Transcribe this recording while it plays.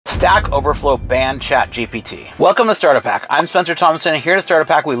Stack Overflow banned ChatGPT. Welcome to Startup Hack. I'm Spencer Thompson, and here at Startup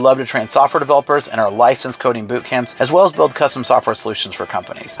Hack, we love to train software developers in our licensed coding boot camps, as well as build custom software solutions for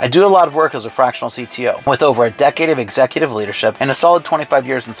companies. I do a lot of work as a fractional CTO. With over a decade of executive leadership and a solid 25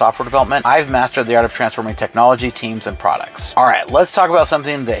 years in software development, I've mastered the art of transforming technology, teams, and products. All right, let's talk about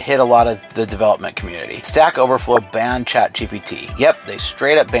something that hit a lot of the development community. Stack Overflow banned ChatGPT. Yep, they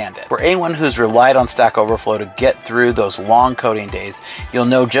straight up banned it. For anyone who's relied on Stack Overflow to get through those long coding days, you'll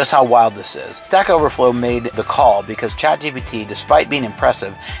know just how wild this is. Stack Overflow made the call because ChatGPT, despite being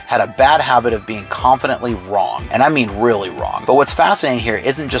impressive, had a bad habit of being confidently wrong. And I mean really wrong. But what's fascinating here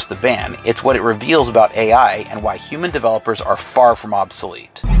isn't just the ban, it's what it reveals about AI and why human developers are far from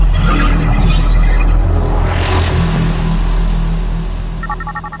obsolete.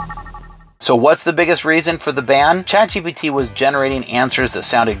 So what's the biggest reason for the ban? ChatGPT was generating answers that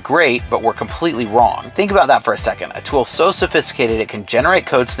sounded great, but were completely wrong. Think about that for a second. A tool so sophisticated it can generate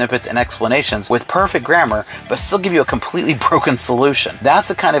code snippets and explanations with perfect grammar, but still give you a completely broken solution. That's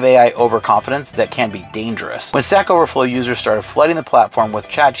the kind of AI overconfidence that can be dangerous. When Stack Overflow users started flooding the platform with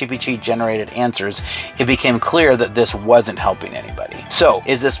ChatGPT generated answers, it became clear that this wasn't helping anybody. So,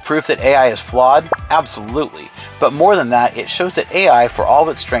 is this proof that AI is flawed? Absolutely. But more than that, it shows that AI, for all of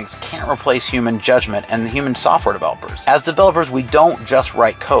its strengths, can't replace human judgment and the human software developers. As developers, we don't just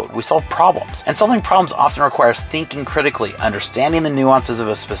write code, we solve problems. And solving problems often requires thinking critically, understanding the nuances of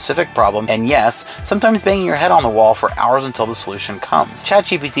a specific problem, and yes, sometimes banging your head on the wall for hours until the solution comes.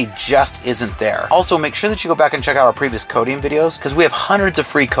 ChatGPT just isn't there. Also, make sure that you go back and check out our previous coding videos, because we have hundreds of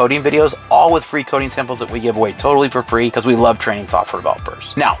free coding videos, all with free coding samples that we give away totally for free because we love training software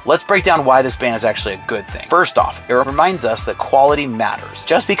developers. Now, let's break down why this ban is actually a good thing. First off, it reminds us that quality matters.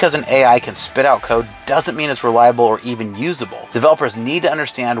 Just because an AI can spit out code doesn't mean it's reliable or even usable. Developers need to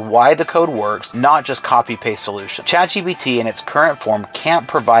understand why the code works, not just copy-paste solutions. ChatGPT in its current form can't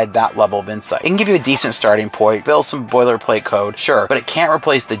provide that level of insight. It can give you a decent starting point, build some boilerplate code, sure, but it can't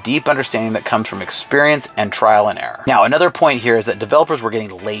replace the deep understanding that comes from experience and trial and error. Now, another point here is that developers were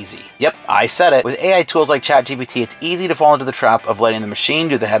getting lazy. Yep, I said it. With AI tools like ChatGPT, it's easy to fall into the trap of letting the machine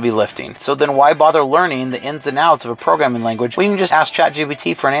do the heavy lifting. So then why bother learning the ins and outs of a programming language when you can just ask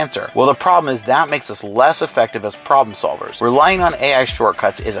ChatGPT for an answer? Well, the problem is that makes us less effective as problem solvers. Relying on AI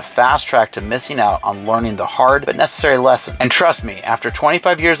shortcuts is a fast track to missing out on learning the hard but necessary lessons. And trust me, after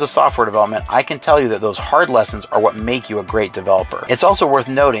 25 years of software development, I can tell you that those hard lessons are what make you a great developer. It's also worth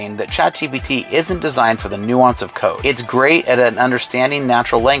noting that ChatGPT isn't designed for the nuance of code. It's great at understanding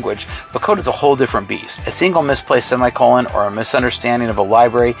natural language, but code is a whole different beast. A single misplaced semicolon or a misunderstanding of a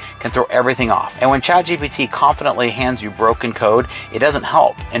library can throw everything off. And when ChatGPT confidently hands you broken code, it doesn't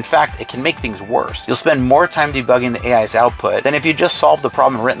help. In fact, it can make things worse. You'll spend more time debugging the AI's output than if you just solved the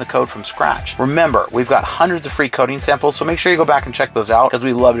problem and written the code from scratch. Remember, we've got hundreds of free coding samples, so make sure you go back and check those out because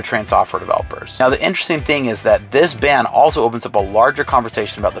we love to train software developers. Now, the interesting thing is that this ban also opens up a larger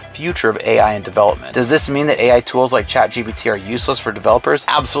conversation about the future of AI and development. Does this mean that AI tools like ChatGPT are useless for developers?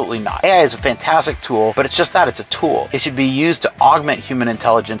 Absolutely not. AI is a fantastic tool, but it's just that, it's a tool. It should be used to augment human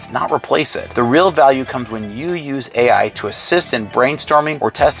intelligence, not replace it. The real value comes when you use AI to assist in brainstorming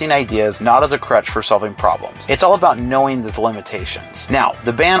or testing ideas, not as a crutch for solving problems. It's all about knowing the limitations. Now,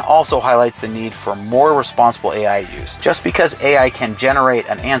 the ban also highlights the need for more responsible AI use. Just because AI can generate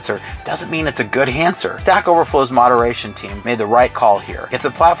an answer doesn't mean it's a good answer. Stack Overflow's moderation team made the right call here. If the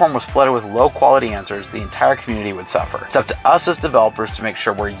platform was flooded with low-quality answers, the entire community would suffer. It's up to us as developers to make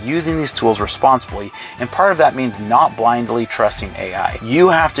sure we're using these tools responsibly, and part of that means not blindly trusting AI. You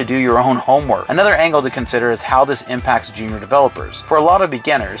have to do your own homework. Another angle to consider is how this impacts junior developers. For a lot of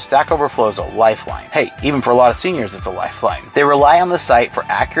beginners, Stack Overflow is a lifeline. Hey, even for a lot of seniors, it's a lifeline. They rely on the site for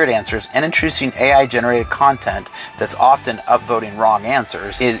accurate answers, and introducing AI-generated content that's often upvoting wrong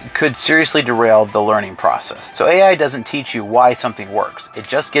answers, it could seriously derail the learning process. So AI doesn't teach you why something works. It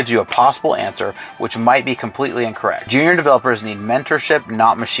just gives you a possible answer, which might be completely incorrect. Junior developers need mentorship,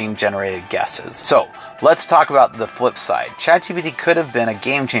 not machine-generated guesses. So, let's talk about the flip side. ChatGPT could have been a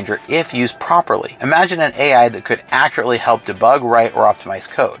game changer if used properly. Imagine an AI that could accurately help debug, write, or optimize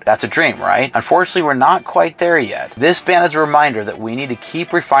code. That's a dream, right? Unfortunately, we're not quite there yet. This ban is a reminder that we need to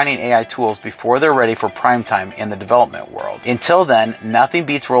keep refining AI tools before they're ready for prime time in the development world. Until then, nothing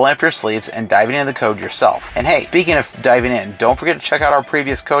beats rolling up your sleeves and diving into the code yourself. And hey, speaking of diving in, don't forget to check out our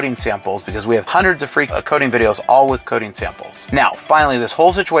previous coding samples because we have hundreds of free coding videos all with coding samples. Now, finally, this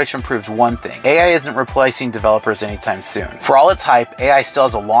whole situation proves one thing. AI isn't replacing developers anytime soon. For all its hype, AI still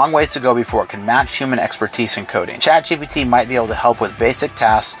has a long ways to go before it can match human expertise in coding. ChatGPT might be able to help with basic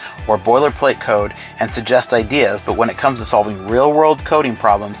tasks or boilerplate code and suggest ideas, but when it comes to solving real-world coding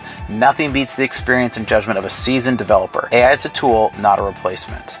problems, nothing beats the experience and judgment of a seasoned developer. AI is a tool, not a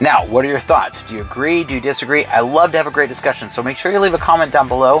replacement. Now, what are your thoughts? Do you agree? Do you disagree? I love to have a great discussion, so make sure you leave a comment down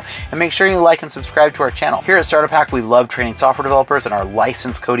below and make sure you like and subscribe to our channel. Here at Startup Hack, we love training software developers in our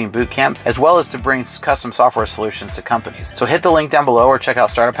licensed coding boot camps, as well as to bring custom software solutions to companies. So hit the link down below or check out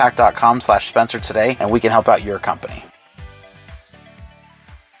startuphack.com/Spencer today, and we can help out your company.